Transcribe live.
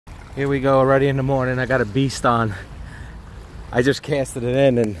Here we go, already in the morning. I got a beast on. I just casted it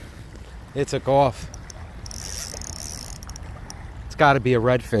in and it took off. It's got to be a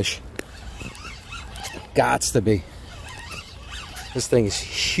redfish. Gots to be. This thing is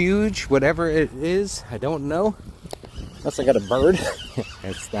huge, whatever it is, I don't know. Unless I got a bird.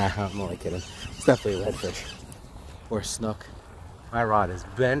 It's not, I'm only kidding. It's definitely a redfish. Or a snook. My rod is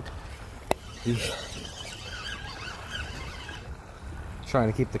bent. Trying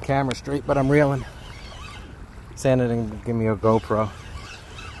to keep the camera straight, but I'm reeling. Santa didn't give me a GoPro.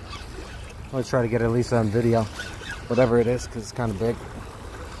 Let's try to get it at least on video. Whatever it is, because it's kind of big.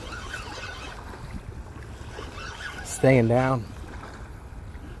 Staying down.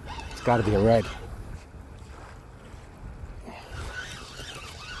 It's got to be a red.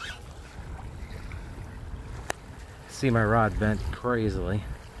 See my rod bent crazily.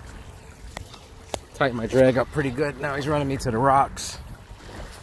 Tighten my drag up pretty good. Now he's running me to the rocks.